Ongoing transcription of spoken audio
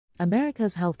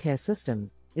America's healthcare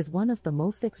system is one of the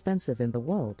most expensive in the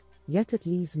world, yet it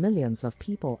leaves millions of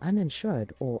people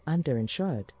uninsured or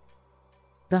underinsured.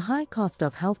 The high cost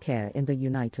of healthcare in the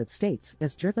United States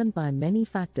is driven by many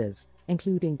factors,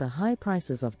 including the high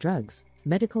prices of drugs,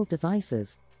 medical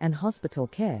devices, and hospital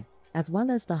care, as well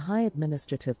as the high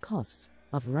administrative costs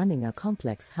of running a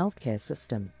complex healthcare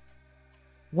system.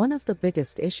 One of the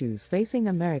biggest issues facing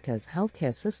America's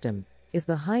healthcare system is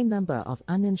the high number of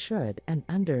uninsured and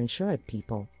underinsured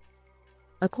people.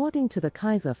 According to the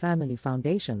Kaiser Family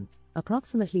Foundation,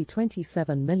 approximately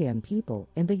 27 million people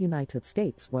in the United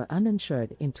States were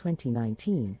uninsured in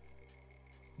 2019.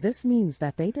 This means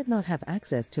that they did not have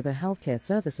access to the healthcare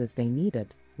services they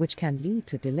needed, which can lead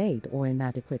to delayed or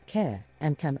inadequate care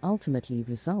and can ultimately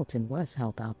result in worse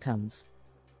health outcomes.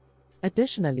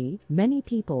 Additionally, many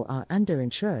people are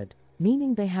underinsured,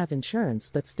 meaning they have insurance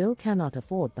but still cannot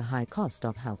afford the high cost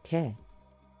of health care.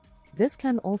 This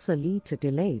can also lead to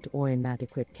delayed or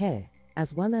inadequate care,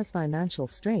 as well as financial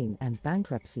strain and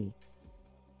bankruptcy.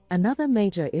 Another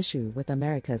major issue with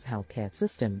America's healthcare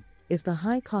system is the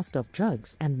high cost of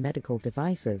drugs and medical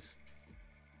devices.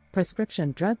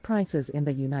 Prescription drug prices in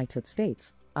the United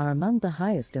States are among the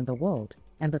highest in the world,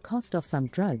 and the cost of some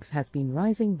drugs has been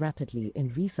rising rapidly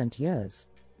in recent years.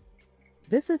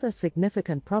 This is a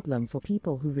significant problem for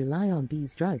people who rely on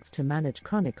these drugs to manage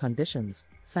chronic conditions,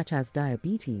 such as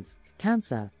diabetes,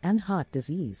 cancer, and heart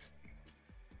disease.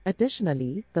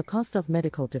 Additionally, the cost of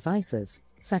medical devices,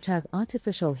 such as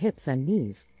artificial hips and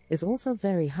knees, is also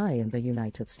very high in the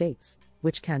United States,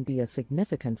 which can be a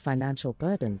significant financial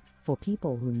burden for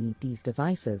people who need these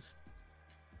devices.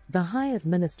 The high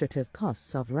administrative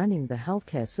costs of running the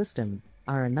healthcare system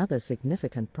are another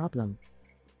significant problem.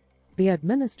 The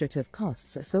administrative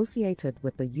costs associated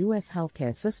with the U.S.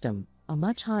 healthcare system are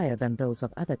much higher than those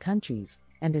of other countries,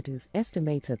 and it is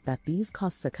estimated that these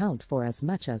costs account for as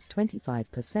much as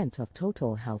 25% of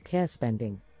total healthcare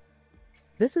spending.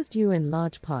 This is due in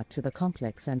large part to the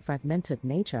complex and fragmented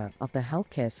nature of the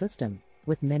healthcare system,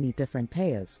 with many different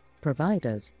payers,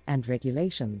 providers, and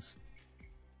regulations.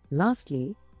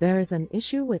 Lastly, there is an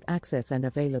issue with access and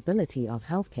availability of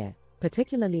healthcare,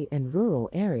 particularly in rural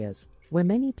areas, where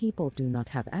many people do not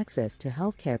have access to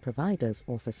healthcare providers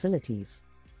or facilities.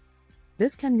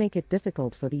 This can make it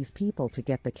difficult for these people to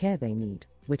get the care they need,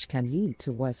 which can lead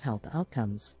to worse health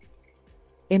outcomes.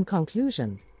 In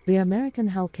conclusion, the American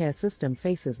healthcare system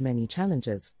faces many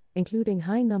challenges, including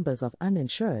high numbers of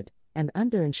uninsured and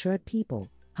underinsured people,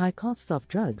 high costs of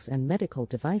drugs and medical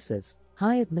devices,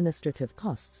 high administrative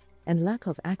costs, and lack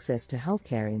of access to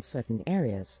healthcare in certain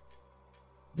areas.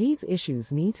 These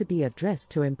issues need to be addressed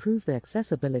to improve the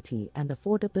accessibility and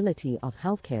affordability of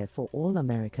healthcare for all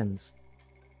Americans.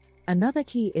 Another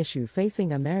key issue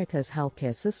facing America's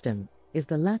healthcare system is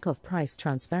the lack of price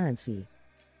transparency.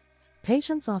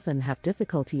 Patients often have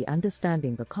difficulty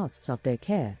understanding the costs of their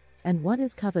care and what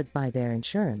is covered by their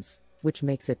insurance, which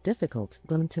makes it difficult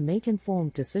for them to make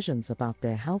informed decisions about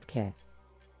their healthcare.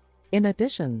 In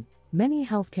addition, many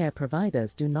healthcare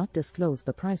providers do not disclose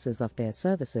the prices of their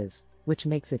services, which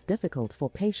makes it difficult for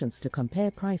patients to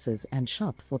compare prices and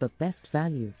shop for the best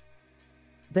value.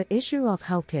 The issue of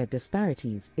healthcare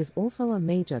disparities is also a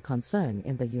major concern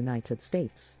in the United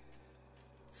States.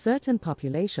 Certain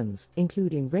populations,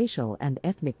 including racial and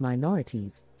ethnic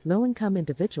minorities, low-income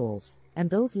individuals, and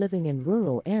those living in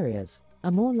rural areas,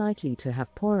 are more likely to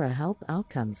have poorer health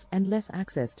outcomes and less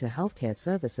access to healthcare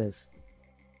services.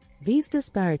 These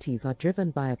disparities are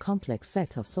driven by a complex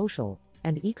set of social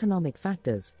and economic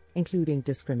factors, including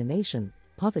discrimination,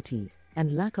 poverty,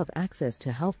 and lack of access to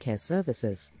healthcare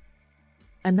services.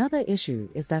 Another issue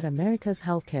is that America's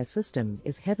healthcare system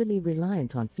is heavily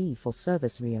reliant on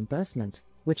fee-for-service reimbursement,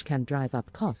 which can drive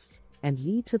up costs and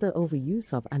lead to the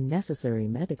overuse of unnecessary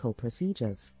medical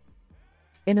procedures.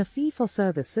 In a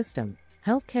fee-for-service system,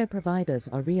 healthcare providers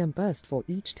are reimbursed for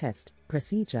each test,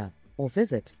 procedure, or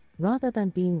visit, rather than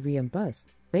being reimbursed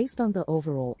based on the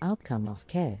overall outcome of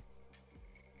care.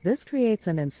 This creates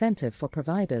an incentive for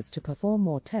providers to perform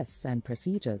more tests and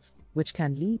procedures, which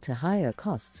can lead to higher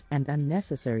costs and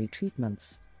unnecessary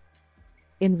treatments.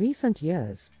 In recent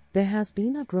years, there has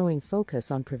been a growing focus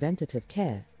on preventative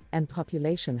care and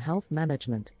population health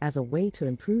management as a way to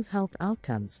improve health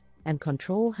outcomes and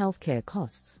control healthcare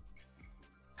costs.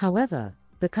 However,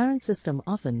 the current system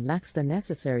often lacks the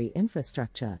necessary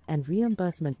infrastructure and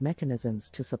reimbursement mechanisms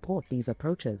to support these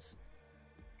approaches.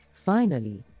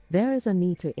 Finally, there is a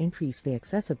need to increase the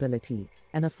accessibility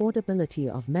and affordability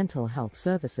of mental health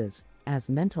services, as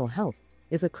mental health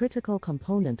is a critical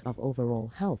component of overall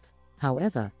health.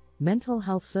 However, mental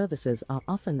health services are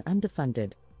often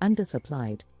underfunded,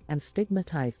 undersupplied, and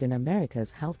stigmatized in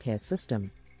America's healthcare system.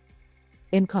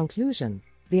 In conclusion,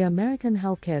 the American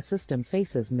healthcare system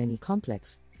faces many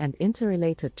complex and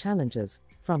interrelated challenges,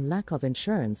 from lack of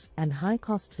insurance and high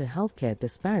costs to healthcare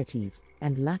disparities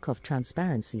and lack of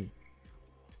transparency.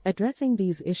 Addressing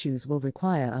these issues will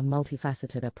require a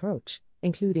multifaceted approach,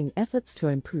 including efforts to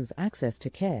improve access to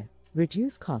care,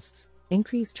 reduce costs,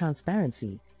 increase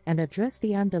transparency, and address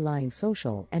the underlying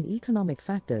social and economic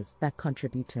factors that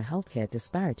contribute to healthcare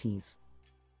disparities.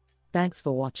 Thanks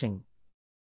for watching.